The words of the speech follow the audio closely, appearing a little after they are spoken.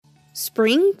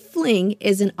Spring Fling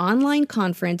is an online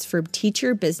conference for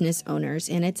teacher business owners,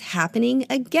 and it's happening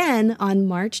again on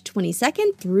March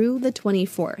 22nd through the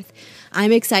 24th.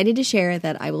 I'm excited to share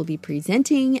that I will be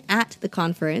presenting at the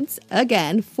conference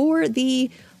again for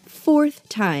the fourth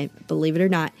time, believe it or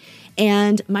not.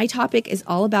 And my topic is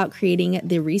all about creating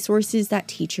the resources that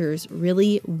teachers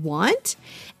really want.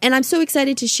 And I'm so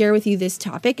excited to share with you this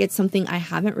topic. It's something I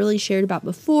haven't really shared about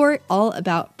before, all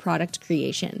about product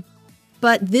creation.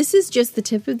 But this is just the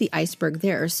tip of the iceberg.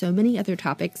 There are so many other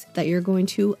topics that you're going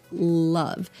to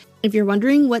love. If you're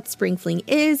wondering what Spring Fling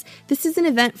is, this is an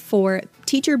event for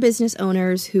teacher business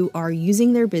owners who are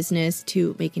using their business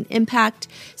to make an impact.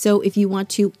 So if you want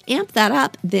to amp that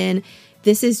up, then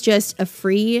this is just a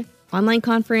free online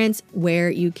conference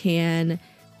where you can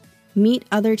meet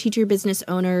other teacher business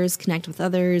owners, connect with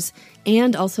others,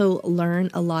 and also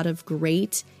learn a lot of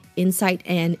great insight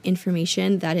and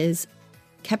information that is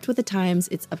kept with the times.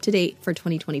 It's up to date for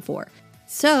 2024.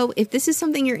 So if this is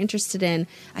something you're interested in,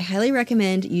 I highly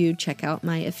recommend you check out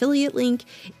my affiliate link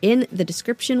in the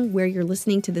description where you're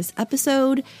listening to this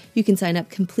episode. You can sign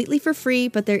up completely for free,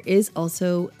 but there is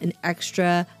also an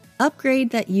extra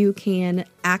upgrade that you can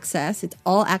access. It's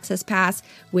all access pass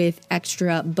with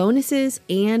extra bonuses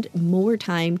and more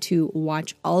time to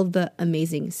watch all of the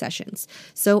amazing sessions.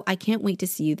 So I can't wait to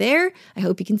see you there. I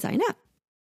hope you can sign up.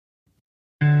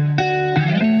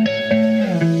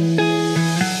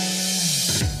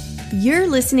 You're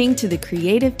listening to the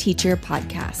Creative Teacher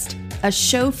Podcast, a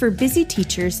show for busy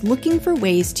teachers looking for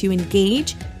ways to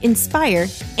engage, inspire,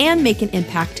 and make an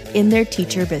impact in their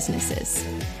teacher businesses.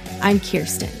 I'm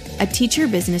Kirsten, a teacher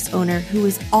business owner who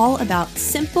is all about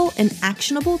simple and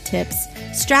actionable tips,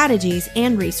 strategies,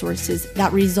 and resources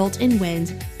that result in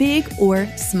wins, big or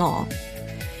small.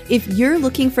 If you're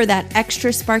looking for that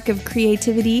extra spark of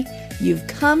creativity, you've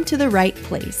come to the right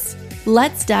place.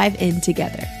 Let's dive in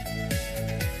together.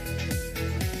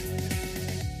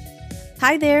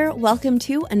 Hi there, welcome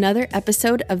to another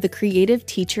episode of the Creative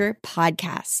Teacher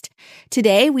Podcast.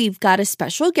 Today, we've got a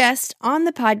special guest on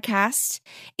the podcast,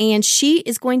 and she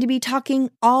is going to be talking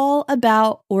all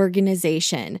about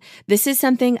organization. This is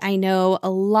something I know a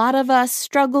lot of us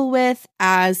struggle with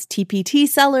as TPT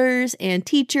sellers and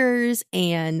teachers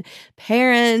and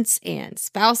parents and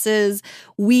spouses.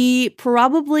 We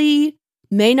probably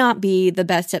may not be the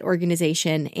best at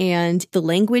organization, and the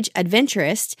language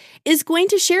adventurist is going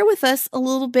to share with us a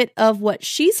little bit of what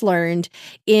she's learned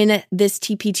in this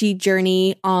TPT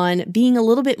journey on being a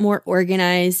little bit more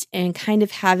organized and kind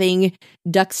of having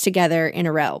ducks together in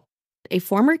a row. A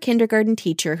former kindergarten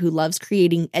teacher who loves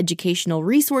creating educational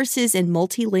resources and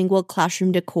multilingual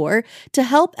classroom decor to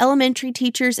help elementary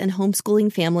teachers and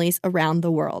homeschooling families around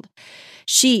the world.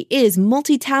 She is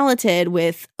multi-talented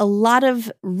with a lot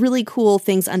of really cool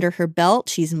things under her belt.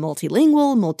 She's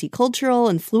multilingual, multicultural,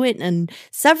 and fluent in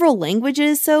several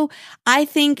languages. So I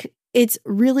think it's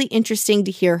really interesting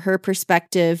to hear her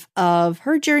perspective of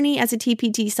her journey as a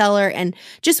TPT seller and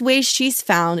just ways she's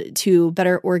found to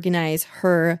better organize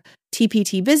her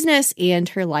TPT business and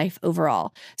her life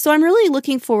overall. So I'm really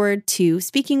looking forward to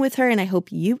speaking with her, and I hope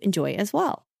you enjoy as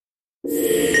well.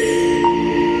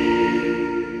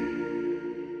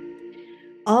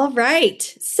 All right.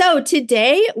 So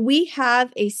today we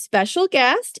have a special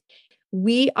guest.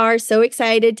 We are so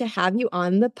excited to have you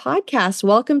on the podcast.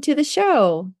 Welcome to the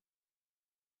show.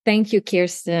 Thank you,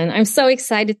 Kirsten. I'm so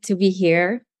excited to be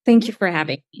here. Thank you for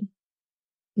having me.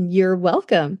 You're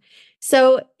welcome.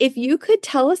 So if you could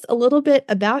tell us a little bit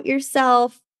about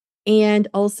yourself and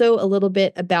also a little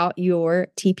bit about your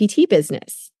TPT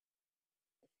business.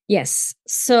 Yes.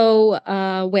 So,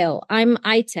 I'm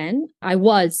Ayten. I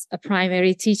was a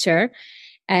primary teacher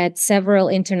at several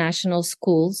international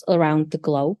schools around the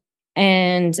globe.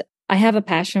 And I have a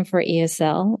passion for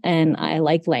ESL and I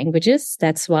like languages.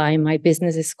 That's why my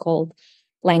business is called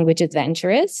Language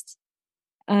Adventurist.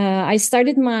 I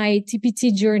started my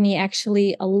TPT journey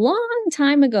actually a long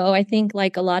time ago, I think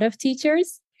like a lot of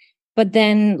teachers. But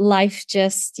then life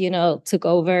just, took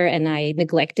over and I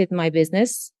neglected my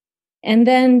business. And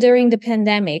then during the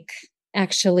pandemic,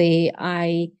 actually,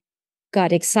 I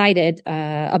got excited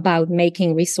about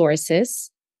making resources.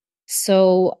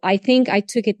 So I think I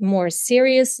took it more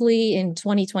seriously in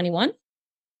 2021.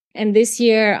 And this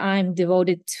year, I'm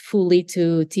devoted fully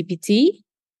to TPT,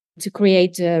 to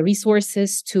create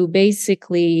resources to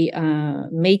basically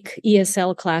make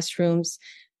ESL classrooms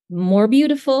more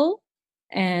beautiful.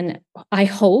 And I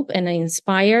hope and I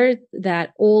inspire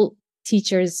that all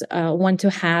teachers want to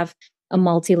have a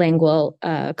multilingual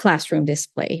classroom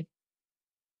display.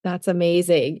 That's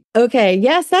amazing. Okay.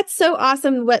 Yes, that's so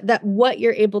awesome what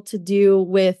you're able to do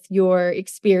with your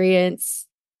experience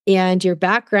and your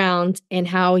background and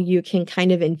how you can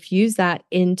kind of infuse that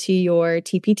into your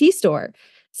TPT store.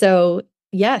 So,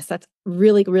 yes, that's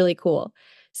really, really cool.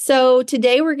 So,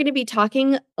 today we're going to be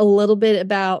talking a little bit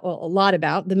about, well, a lot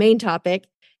about the main topic,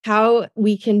 how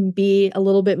we can be a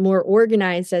little bit more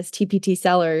organized as TPT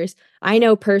sellers. I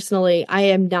know personally, I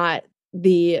am not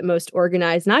the most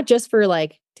organized, not just for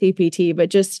like TPT, but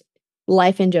just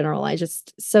life in general. I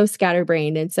just so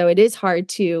scatterbrained. And so it is hard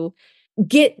to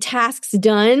get tasks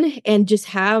done and just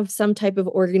have some type of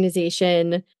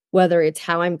organization, whether it's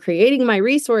how I'm creating my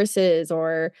resources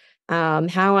or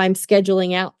how I'm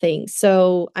scheduling out things.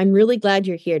 So I'm really glad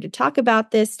you're here to talk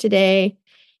about this today.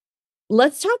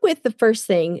 Let's talk with the first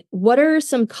thing. What are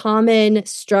some common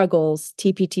struggles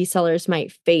TPT sellers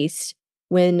might face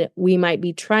when we might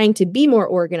be trying to be more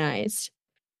organized,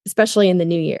 especially in the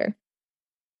new year?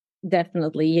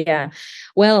 Definitely, yeah.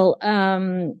 Well,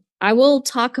 I will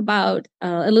talk about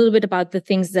a little bit about the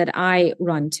things that I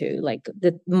run to,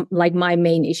 like my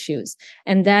main issues,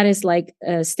 and that is like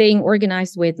staying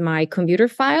organized with my computer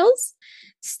files,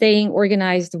 staying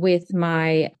organized with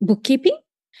my bookkeeping,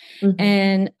 Mhm.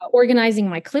 and organizing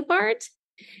my clip art.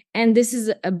 And this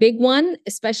is a big one,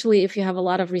 especially if you have a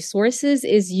lot of resources,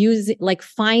 is using like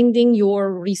finding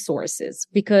your resources,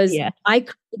 because Yeah. I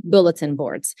create bulletin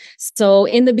boards. So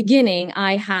in the beginning,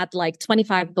 I had like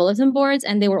 25 bulletin boards,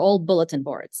 and they were all bulletin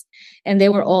boards, and they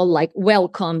were all like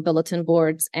welcome bulletin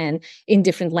boards and in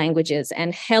different languages,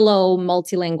 and hello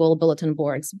multilingual bulletin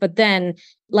boards. But then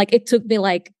like it took me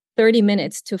like 30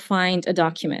 minutes to find a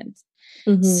document.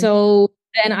 Mhm. So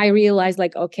then I realized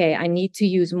like, okay, I need to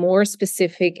use more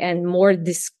specific and more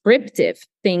descriptive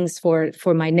things for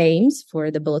my names for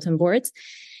the bulletin boards.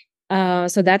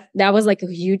 So that was like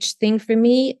a huge thing for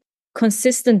me.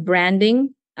 Consistent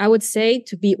branding, I would say,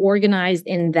 to be organized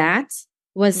in that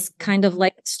was kind of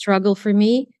like a struggle for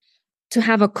me. To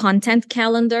have a content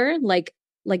calendar, like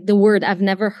the word, I've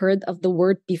never heard of the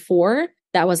word before.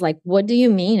 That was like, what do you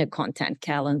mean a content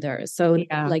calendar? So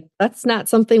Yeah. like, That's not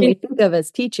something we think of as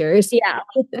teachers. yeah,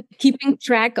 keeping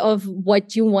track of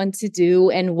what you want to do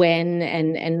and when,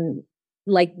 and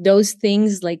like those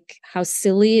things, like how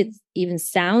silly it even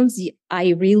sounds,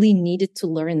 I really needed to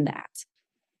learn that.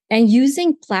 And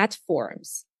using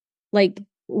platforms, like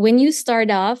when you start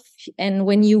off and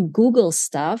when you Google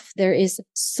stuff, there is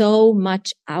so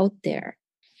much out there,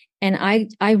 and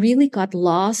I really got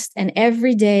lost. And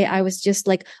every day I was just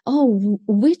like, oh,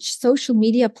 which social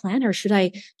media planner should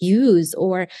I use,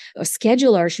 or a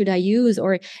scheduler should I use?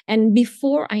 Or and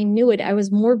before I knew it, I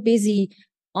was more busy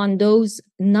on those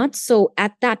not so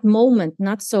at that moment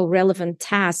not so relevant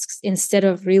tasks, instead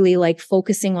of really like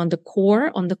focusing on the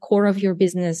core of your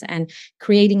business and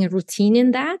creating a routine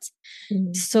in that.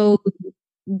 Mhm. So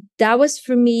that was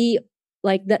for me,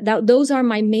 like that those are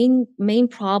my main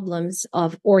problems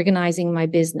of organizing my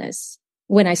business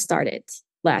when I started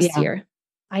last Yeah. year.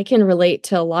 I can relate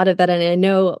to a lot of that, and I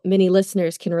know many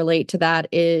listeners can relate to that.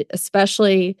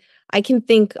 Especially, I can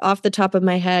think off the top of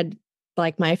my head,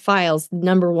 like my files,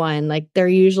 number one, like they're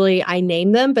usually, I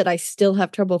name them, but I still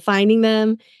have trouble finding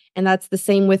them. And that's the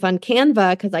same with on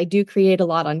Canva, because I do create a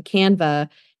lot on Canva.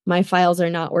 My files are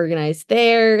not organized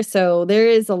there. So there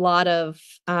is a lot of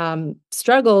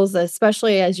struggles,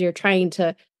 especially as you're trying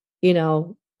to,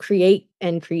 create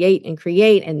and create and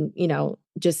create. And,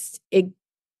 just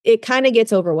it kind of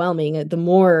gets overwhelming the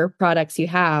more products you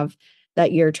have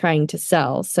that you're trying to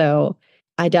sell. So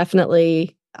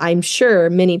I'm sure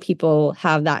many people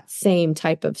have that same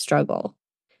type of struggle.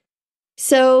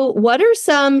 So, what are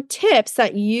some tips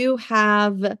that you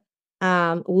have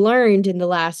learned in the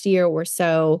last year or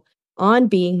so on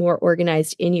being more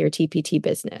organized in your TPT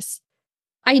business?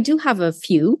 I do have a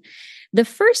few. The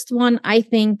first one I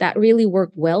think that really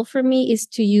worked well for me is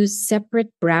to use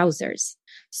separate browsers.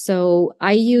 So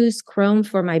I use Chrome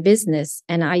for my business,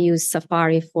 and I use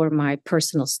Safari for my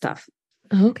personal stuff.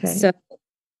 Okay. So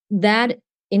that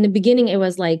in the beginning it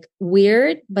was like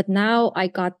weird, but now I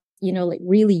got, like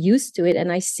really used to it,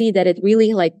 and I see that it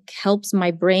really like helps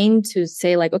my brain to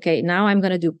say like, okay, now I'm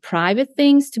going to do private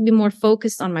things, to be more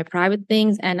focused on my private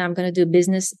things, and I'm going to do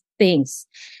business things.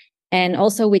 And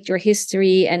also with your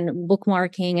history and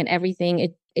bookmarking and everything,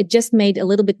 it just made a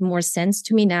little bit more sense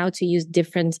to me now to use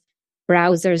different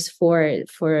browsers for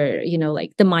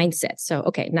like the mindset. So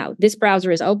okay, now this browser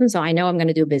is open, so I know I'm going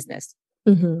to do business.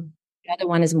 Hmm. The other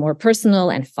one is more personal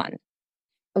and fun.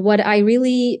 What I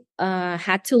really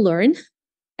had to learn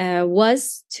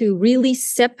was to really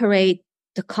separate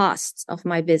the costs of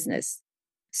my business.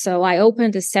 So I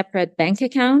opened a separate bank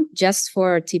account just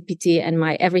for TPT and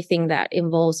my everything that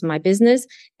involves my business,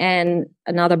 and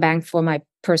another bank for my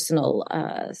personal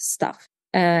stuff.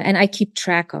 And I keep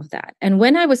track of that. And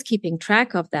when I was keeping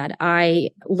track of that, I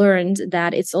learned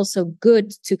that it's also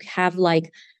good to have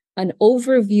like an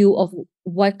overview of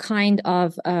what kind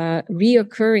of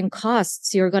reoccurring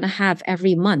costs you're going to have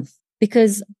every month.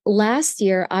 Because last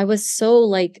year I was so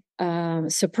like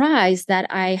surprised that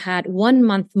I had 1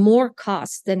 month more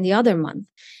costs than the other month.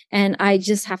 And I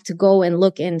just have to go and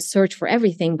look and search for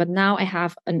everything. But now I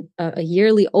have a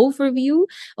yearly overview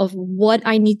of what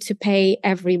I need to pay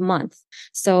every month.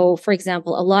 So, for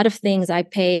example, a lot of things I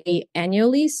pay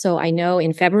annually. So I know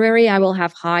in February I will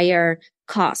have higher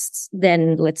costs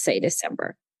than, let's say,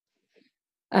 December.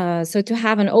 So to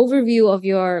have an overview of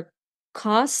your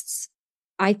costs,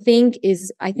 I think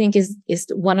is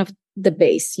one of the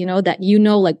base, that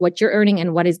like what you're earning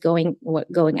and what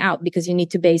going out, because you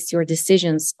need to base your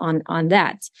decisions on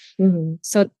that. Mm-hmm.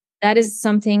 So that is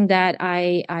something that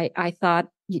I thought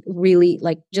really,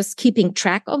 like, just keeping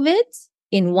track of it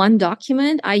in one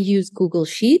document. I use Google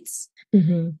Sheets.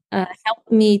 Mm-hmm.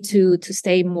 Helped me to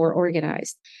stay more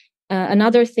organized.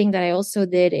 Another thing that I also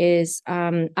did is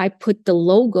I put the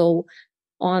logo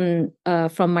on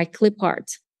from my clip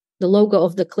art, the logo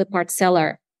of the clip art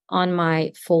seller on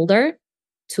my folder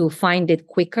to find it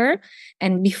quicker.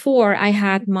 And before, I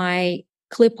had my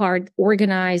clip art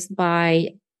organized by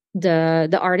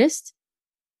the artist,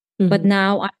 mm-hmm. but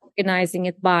now I'm organizing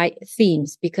it by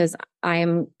themes, because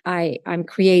I'm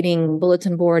creating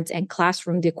bulletin boards and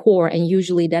classroom decor, and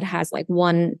usually that has like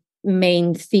one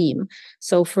main theme.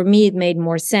 So for me, it made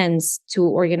more sense to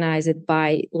organize it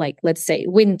by, like, let's say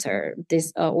winter,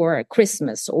 this or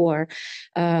Christmas, or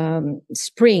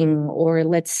spring, or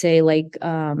let's say like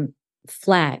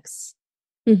flags.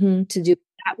 Mm-hmm. To do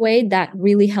that way, that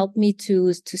really helped me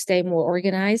to stay more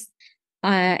organized.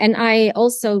 And I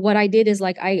also, what I did is,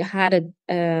 like, I had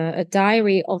a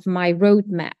diary of my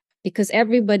roadmap, because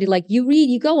everybody, like,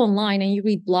 you go online and you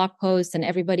read blog posts, and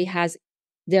everybody has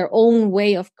their own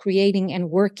way of creating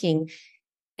and working.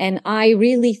 And I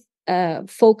really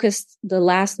focused the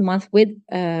last month with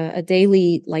a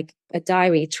daily, like a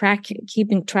diary,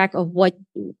 keeping track of what,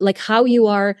 like, how you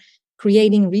are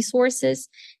creating resources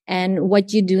and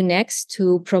what you do next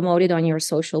to promote it on your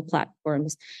social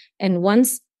platforms. And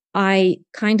once I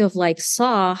kind of like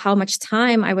saw how much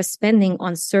time I was spending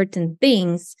on certain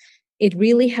things, it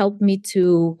really helped me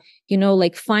to,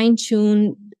 like, fine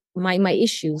tune my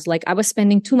issues. Like, I was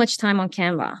spending too much time on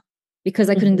Canva because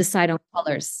I couldn't decide on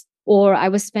colors, or I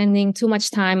was spending too much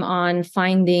time on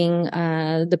finding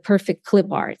the perfect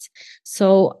clip art.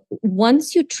 So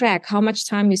once you track how much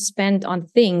time you spend on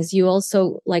things, you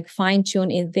also, like, fine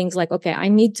tune in things like, okay, I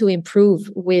need to improve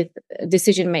with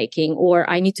decision making, or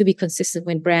I need to be consistent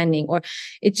with branding, or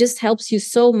it just helps you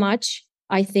so much,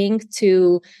 I think,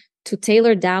 to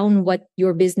tailor down what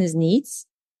your business needs.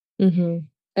 Mm-hmm.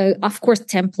 Of course,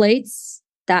 templates,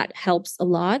 that helps a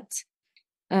lot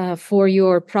for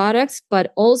your products,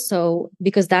 but also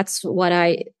because that's what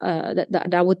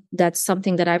that's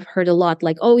something that I've heard a lot.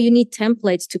 Like, oh, you need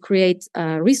templates to create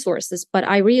resources, but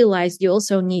I realized you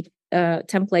also need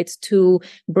templates to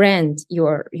brand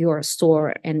your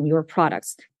store and your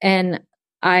products. And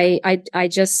I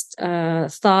just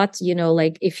thought,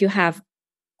 like, if you have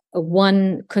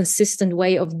one consistent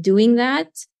way of doing that,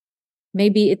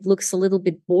 maybe it looks a little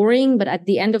bit boring, but at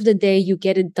the end of the day, you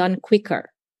get it done quicker.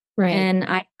 Right. And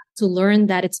I had to learn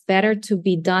that it's better to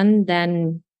be done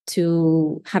than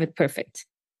to have it perfect.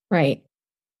 Right.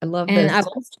 I love this. And I've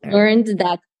also learned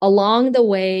that along the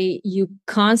way, you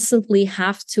constantly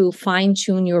have to fine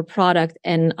tune your product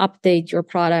and update your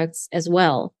products as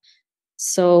well.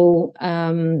 So,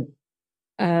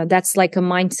 that's like a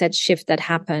mindset shift that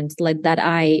happened, like that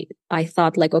I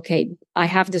thought, like, okay, I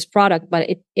have this product, but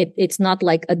it's not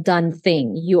like a done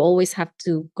thing. You always have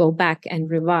to go back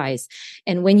and revise.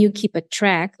 And when you keep a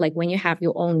track, like when you have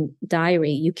your own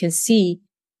diary, you can see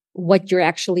what you're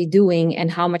actually doing and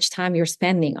how much time you're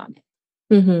spending on it.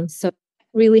 Mm-hmm. So it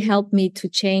really helped me to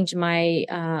change my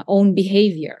own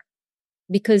behavior.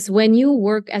 Because when you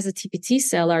work as a TPT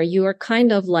seller, you are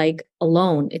kind of like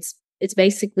alone. It's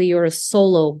basically, you're a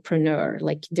solopreneur.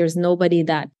 Like, there's nobody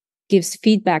that gives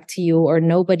feedback to you, or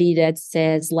nobody that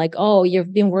says, like, oh,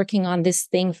 you've been working on this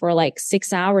thing for like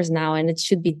 6 hours now and it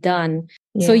should be done.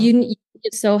 Yeah.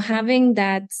 So having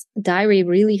that diary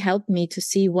really helped me to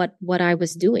see what I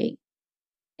was doing,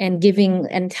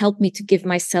 and helped me to give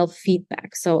myself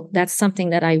feedback. So that's something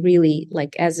that I really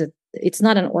like, it's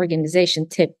not an organization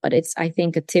tip, but it's, I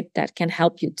think, a tip that can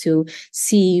help you to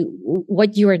see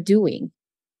what you are doing.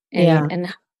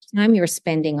 And time you're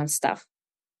spending on stuff.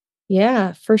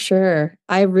 Yeah, for sure.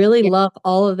 I really love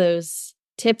all of those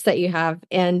tips that you have.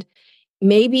 And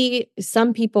maybe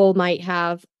some people might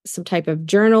have some type of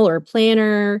journal or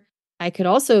planner. I could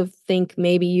also think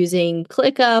maybe using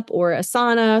ClickUp or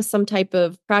Asana, some type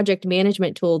of project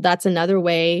management tool. That's another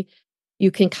way you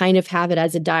can kind of have it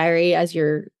as a diary as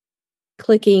you're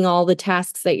clicking all the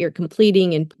tasks that you're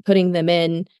completing and putting them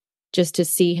in just to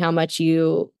see how much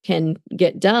you can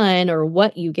get done or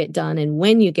what you get done and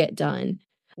when you get done.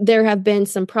 There have been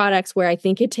some products where I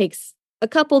think it takes a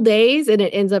couple days and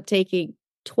it ends up taking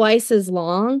twice as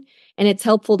long. And it's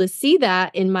helpful to see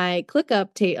that in my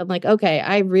ClickUp. I'm like,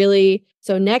 okay,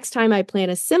 so next time I plan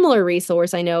a similar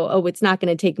resource, I know, oh, it's not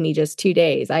going to take me just 2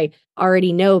 days. I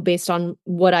already know based on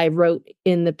what I wrote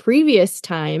in the previous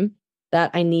time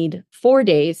that I need 4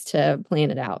 days to plan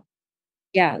it out.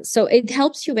 Yeah, so it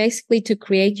helps you basically to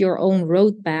create your own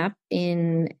roadmap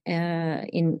in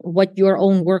what your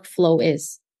own workflow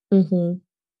is. Mm-hmm.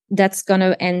 That's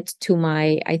gonna end to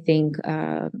my, I think,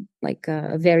 like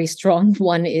a very strong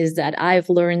one is that I've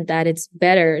learned that it's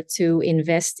better to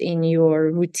invest in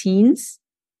your routines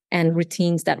and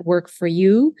routines that work for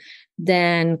you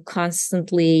than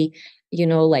constantly,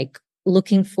 like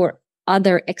looking for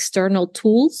other external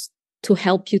tools to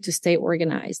help you to stay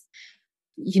organized.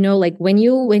 Like when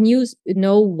you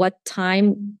know what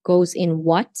time goes in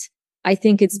what, I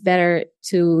think it's better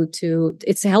to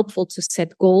it's helpful to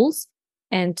set goals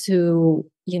and to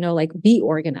like be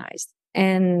organized.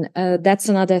 And that's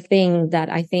another thing that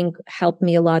I think helped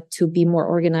me a lot to be more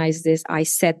organized is I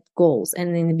set goals.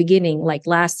 And in the beginning, like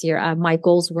last year, my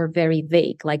goals were very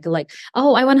vague, like,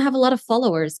 oh, I want to have a lot of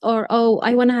followers, or, oh,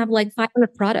 I want to have like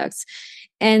 500 products.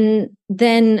 And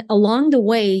then along the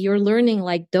way, you're learning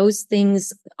like those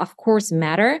things, of course,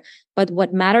 matter. But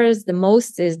what matters the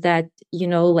most is that,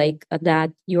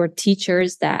 that your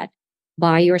teachers that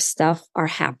buy your stuff are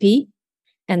happy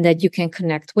and that you can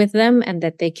connect with them and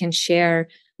that they can share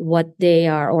what they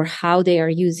are or how they are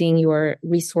using your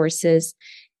resources.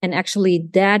 And actually,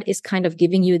 that is kind of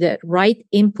giving you the right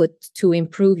input to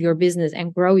improve your business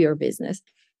and grow your business.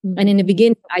 Mm-hmm. And in the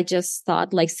beginning, I just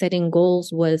thought like setting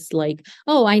goals was like,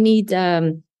 oh, I need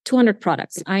 200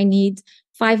 products. I need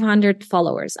 500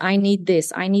 followers. I need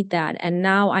this. I need that. And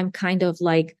now I'm kind of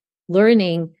like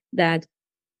learning that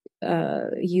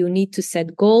you need to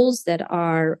set goals that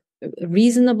are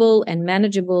reasonable and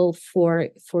manageable for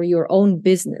your own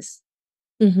business.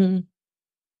 Mm-hmm.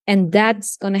 And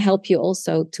that's going to help you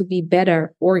also to be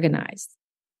better organized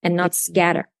and not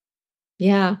scatter.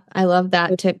 Yeah, I love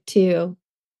that tip too.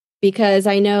 Because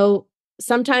I know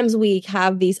sometimes we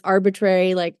have these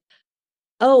arbitrary, like,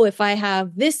 oh, if I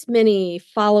have this many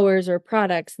followers or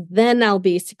products, then I'll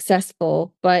be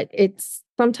successful. But it's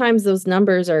sometimes those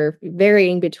numbers are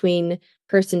varying between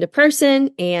person to person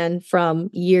and from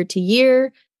year to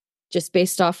year, just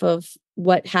based off of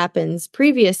what happens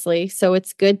previously. So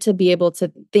it's good to be able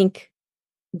to think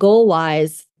goal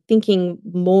wise, thinking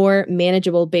more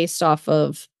manageable based off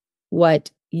of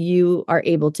what you are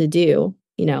able to do,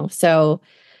 So,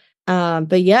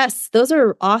 but yes, those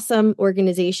are awesome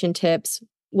organization tips.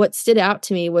 What stood out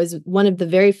to me was one of the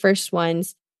very first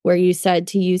ones where you said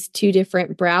to use 2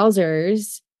 different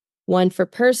browsers, one for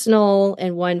personal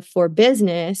and one for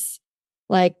business.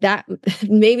 Like that,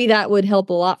 maybe that would help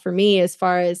a lot for me as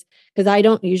far as, because I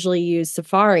don't usually use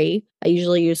Safari. I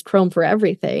usually use Chrome for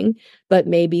everything, but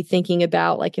maybe thinking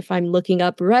about like if I'm looking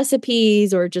up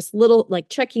recipes or just little like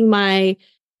checking my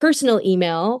personal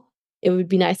email, it would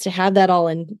be nice to have that all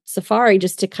in Safari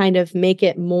just to kind of make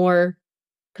it more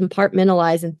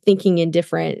compartmentalized and thinking in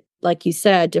different, like you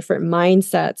said, different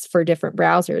mindsets for different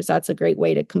browsers. That's a great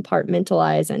way to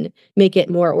compartmentalize and make it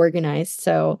more organized.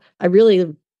 So I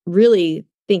really, really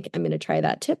think I'm going to try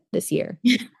that tip this year.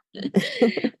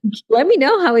 Let me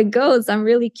know how it goes. I'm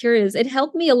really curious. It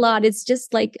helped me a lot. It's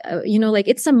just like, like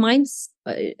it's a mind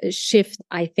shift,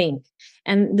 I think.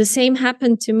 And the same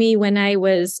happened to me when I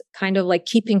was kind of like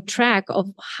keeping track of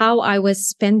how I was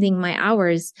spending my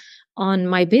hours on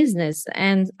my business.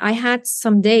 And I had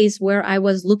some days where I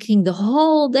was looking the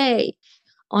whole day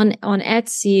on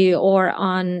Etsy or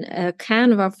on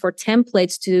Canva for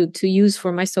templates to use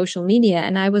for my social media.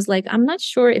 And I was like, I'm not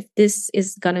sure if this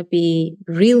is going to be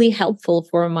really helpful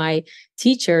for my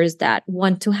teachers that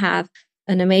want to have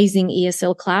an amazing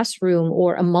ESL classroom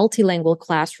or a multilingual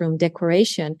classroom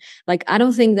decoration. Like, I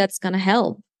don't think that's going to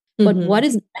help. But what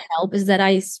is going to help is that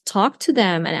I talk to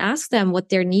them and ask them what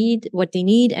they need,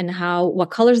 and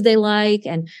what colors they like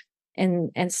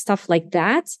and stuff like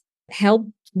that. Help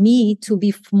me to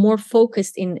be more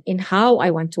focused in how I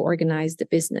want to organize the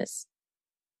business.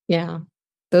 Yeah.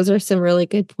 Those are some really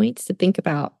good points to think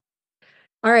about.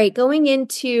 All right, going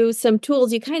into some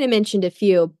tools, you kind of mentioned a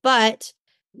few, but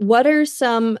what are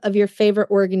some of your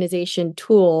favorite organization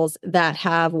tools that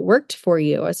have worked for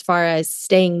you as far as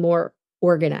staying more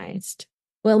organized?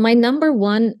 Well, my number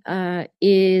one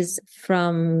is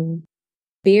from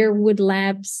Bearwood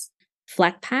Labs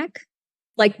Flat Pack,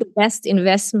 like the best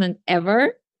investment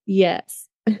ever. Yes.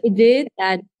 It did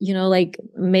that, like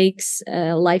makes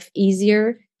life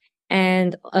easier.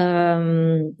 And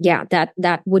yeah,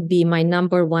 that would be my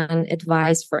number one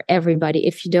advice for everybody.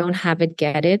 If you don't have it,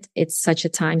 get it. It's such a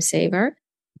time saver.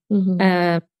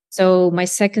 Mm-hmm. So my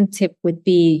second tip would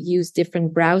be use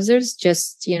different browsers.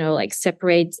 Just, like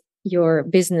separate your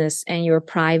business and your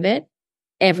private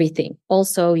everything,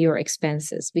 also your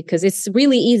expenses, because it's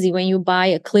really easy when you buy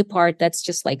a clip art that's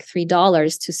just like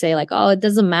 $3 to say like, oh, it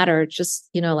doesn't matter. Just,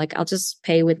 like I'll just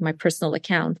pay with my personal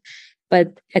account.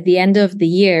 But at the end of the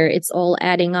year, it's all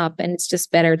adding up, and it's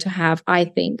just better to have, I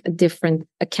think, a different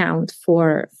account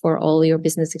for all your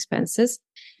business expenses.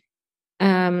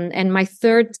 And my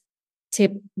third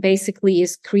tip basically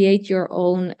is create your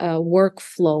own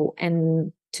workflow.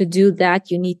 And to do that,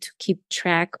 you need to keep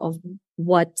track of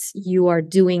what you are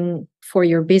doing for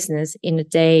your business in a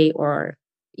day, or,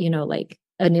 like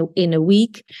in a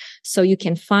week. So you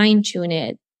can fine tune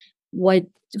it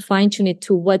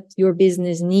to what your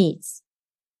business needs,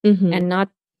 Mm-hmm. and not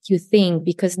you think,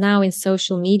 because now in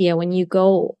social media, when you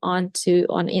go on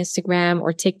Instagram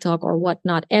or TikTok or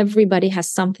whatnot, everybody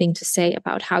has something to say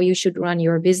about how you should run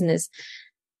your business.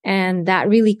 And that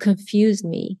really confused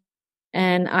me.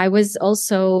 And I was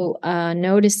also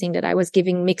noticing that I was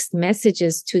giving mixed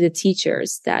messages to the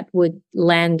teachers that would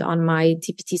land on my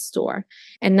TPT store.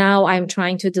 And now I'm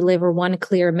trying to deliver one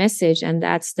clear message, and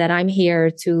that's that I'm here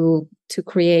to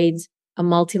create a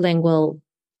multilingual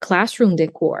classroom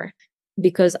decor,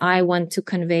 because I want to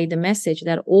convey the message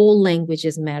that all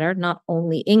languages matter, not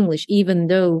only English, even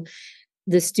though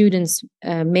the student's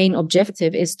main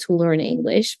objective is to learn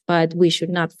English, but we should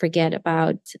not forget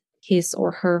about his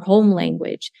or her home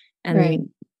language. And Right.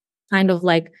 kind of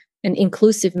like an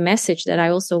inclusive message that I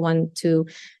also want to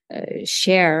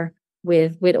share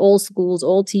with all schools,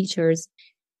 all teachers.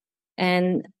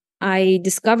 And I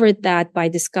discovered that by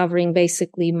discovering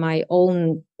basically my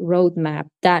own roadmap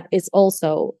that is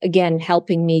also, again,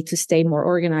 helping me to stay more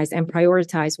organized and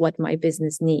prioritize what my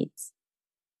business needs.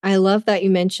 I love that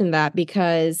you mentioned that,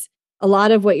 because a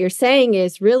lot of what you're saying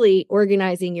is really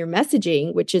organizing your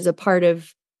messaging, which is a part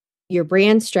of your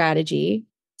brand strategy.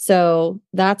 So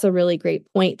that's a really great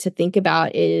point to think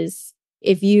about, is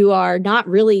if you are not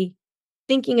really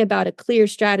thinking about a clear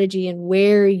strategy and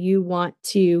where you want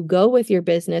to go with your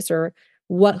business, or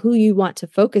who you want to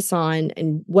focus on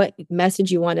and what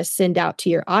message you want to send out to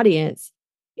your audience,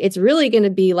 it's really going to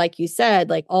be, like you said,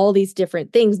 like all these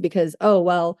different things, because, oh,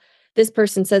 well, this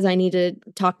person says I need to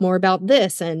talk more about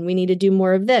this and we need to do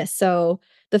more of this. So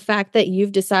the fact that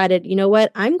you've decided, you know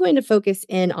what, I'm going to focus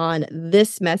in on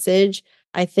this message,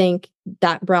 I think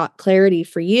that brought clarity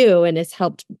for you and has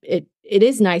helped. It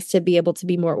is nice to be able to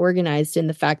be more organized in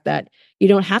the fact that you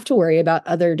don't have to worry about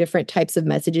other different types of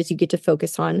messages. You get to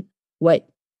focus on what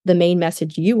the main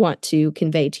message you want to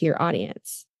convey to your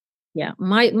audience. Yeah,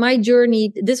 my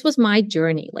journey, this was my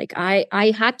journey. Like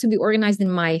I had to be organized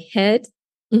in my head,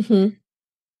 Mm-hmm.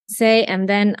 and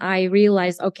then I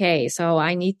realized, okay, so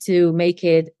I need to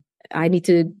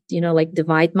like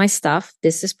divide my stuff.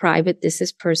 This is private, this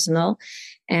is personal.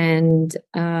 And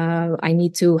I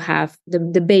need to have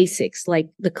the basics, like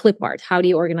the clip art. How do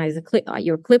you organize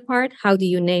your clip art? How do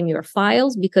you name your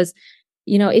files? Because,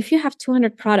 if you have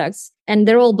 200 products and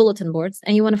they're all bulletin boards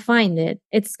and you want to find it,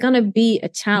 it's going to be a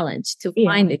challenge to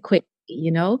find it quickly.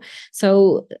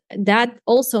 So that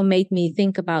also made me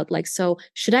think about, like, so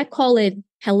should I call it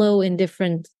hello in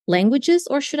different languages,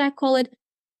 or should I call it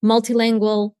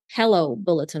multilingual hello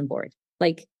bulletin board?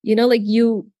 Like, like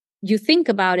you think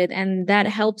about it, and that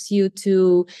helps you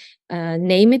to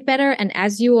name it better. And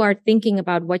as you are thinking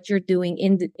about what you're doing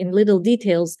in little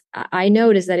details, I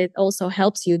noticed that it also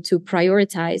helps you to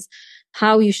prioritize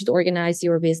how you should organize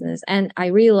your business. And I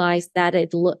realized that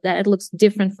it looks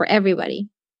different for everybody.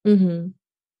 Mm-hmm.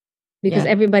 Because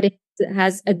everybody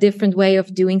has a different way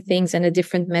of doing things and a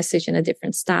different message and a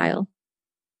different style.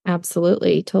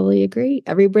 Absolutely. Totally agree.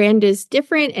 Every brand is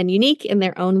different and unique in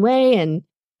their own way. And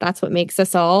that's what makes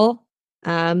us all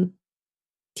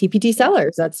TPT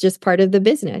sellers. That's just part of the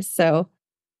business. So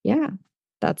yeah,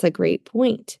 that's a great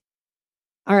point.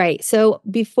 All right. So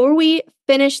before we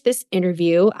finish this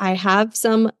interview, I have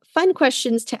some fun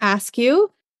questions to ask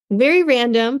you. Very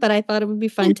random, but I thought it would be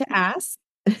fun to ask.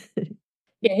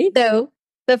 Okay. So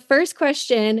The first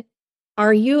question,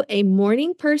 are you a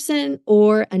morning person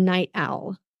or a night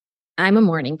owl? I'm a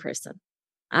morning person.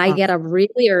 I get up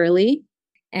really early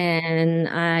and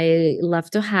I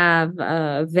love to have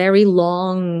a very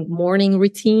long morning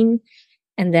routine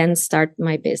and then start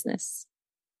my business.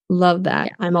 Love that.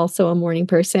 Yeah. I'm also a morning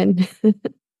person.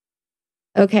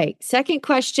 Okay, second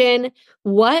question.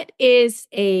 What is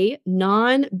a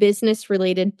non-business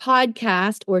related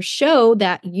podcast or show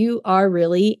that you are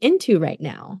really into right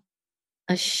now?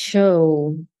 A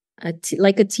show,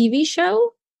 like a TV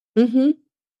show? Mm-hmm.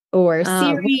 Or a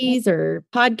series or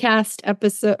podcast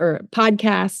episode or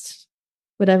podcast,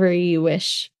 whatever you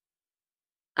wish.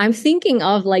 I'm thinking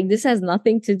of like, this has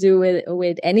nothing to do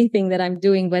with anything that I'm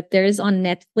doing, but there's on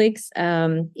Netflix,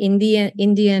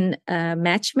 Indian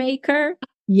Matchmaker.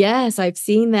 Yes, I've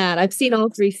seen that. I've seen all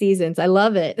 3 seasons. I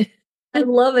love it. I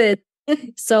love it.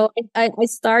 So I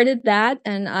started that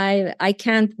and I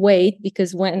can't wait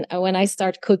because when I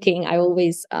start cooking, I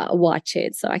always watch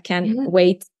it. So I can't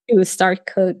wait to start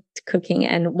cooking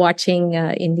and watching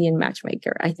Indian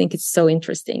Matchmaker. I think it's so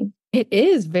interesting. It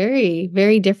is very,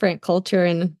 very different culture,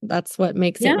 and that's what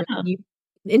makes it really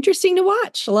interesting to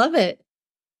watch. Love it.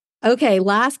 Okay,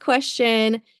 last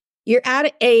question. You're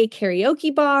at a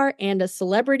karaoke bar and a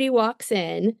celebrity walks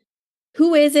in.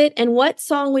 Who is it, and what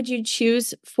song would you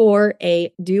choose for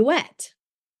a duet?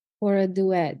 For a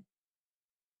duet.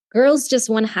 Girls Just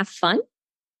Want to Have Fun.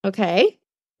 Okay.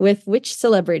 With which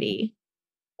celebrity?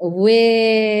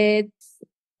 With,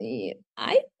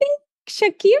 I think,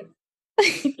 Shakira.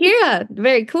 Yeah,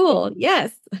 very cool.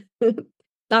 Yes.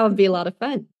 That would be a lot of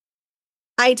fun.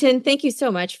 Ayten, thank you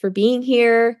so much for being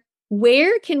here.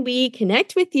 Where can we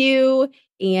connect with you?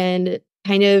 And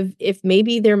kind of, if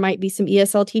maybe there might be some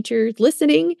ESL teachers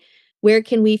listening, where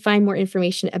can we find more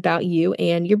information about you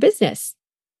and your business?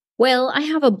 Well, I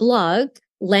have a blog,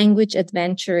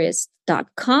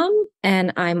 languageadventurist.com,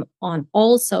 and I'm on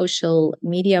all social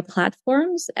media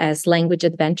platforms as Language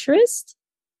Adventurist.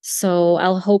 So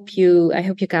I hope you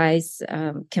guys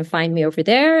can find me over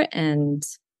there. And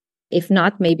if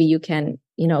not, maybe you can,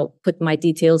 put my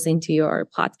details into your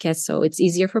podcast so it's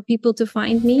easier for people to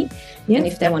find me. Yes, and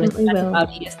if they want to talk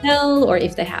about ESL or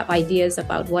if they have ideas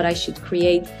about what I should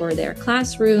create for their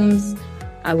classrooms,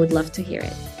 I would love to hear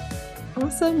it.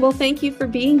 Awesome. Well, thank you for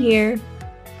being here.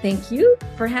 Thank you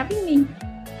for having me.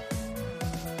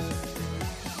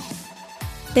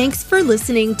 Thanks for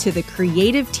listening to the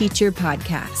Creative Teacher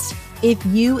Podcast. If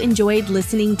you enjoyed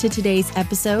listening to today's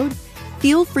episode,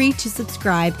 feel free to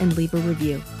subscribe and leave a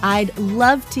review. I'd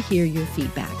love to hear your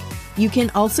feedback. You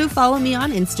can also follow me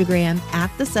on Instagram at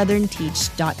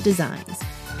thesouthernteach.designs.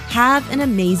 Have an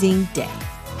amazing day.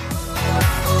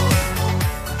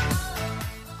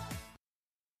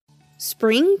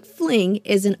 Spring Fling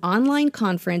is an online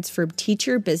conference for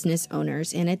teacher business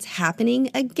owners, and it's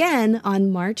happening again on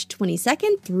March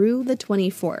 22nd through the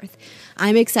 24th.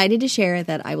 I'm excited to share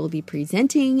that I will be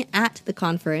presenting at the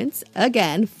conference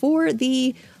again for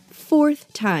the 4th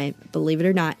time, believe it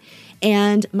or not.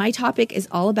 And my topic is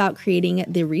all about creating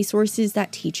the resources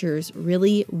that teachers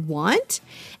really want.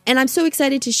 And I'm so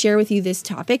excited to share with you this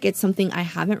topic. It's something I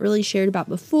haven't really shared about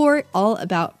before, all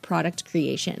about product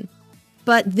creation.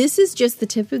 But this is just the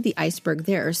tip of the iceberg.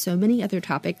 There are so many other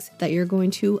topics that you're going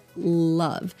to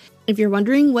love. If you're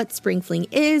wondering what Spring Fling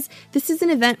is, this is an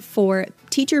event for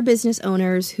teacher business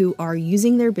owners who are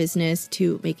using their business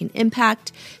to make an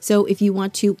impact. So if you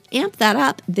want to amp that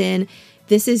up, then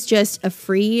this is just a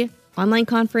free online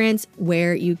conference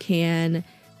where you can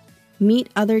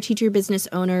meet other teacher business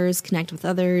owners, connect with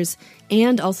others,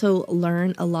 and also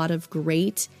learn a lot of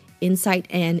great insight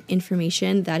and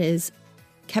information that is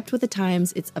kept with the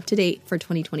times. It's up to date for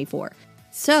 2024.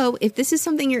 So if this is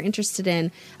something you're interested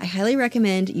in, I highly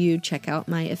recommend you check out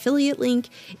my affiliate link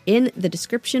in the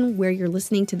description where you're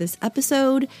listening to this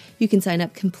episode. You can sign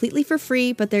up completely for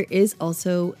free, but there is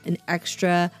also an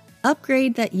extra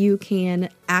upgrade that you can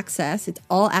access. It's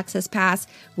all access pass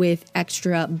with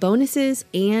extra bonuses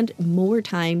and more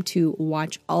time to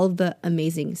watch all of the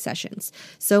amazing sessions.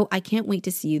 So I can't wait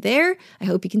to see you there. I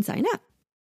hope you can sign up.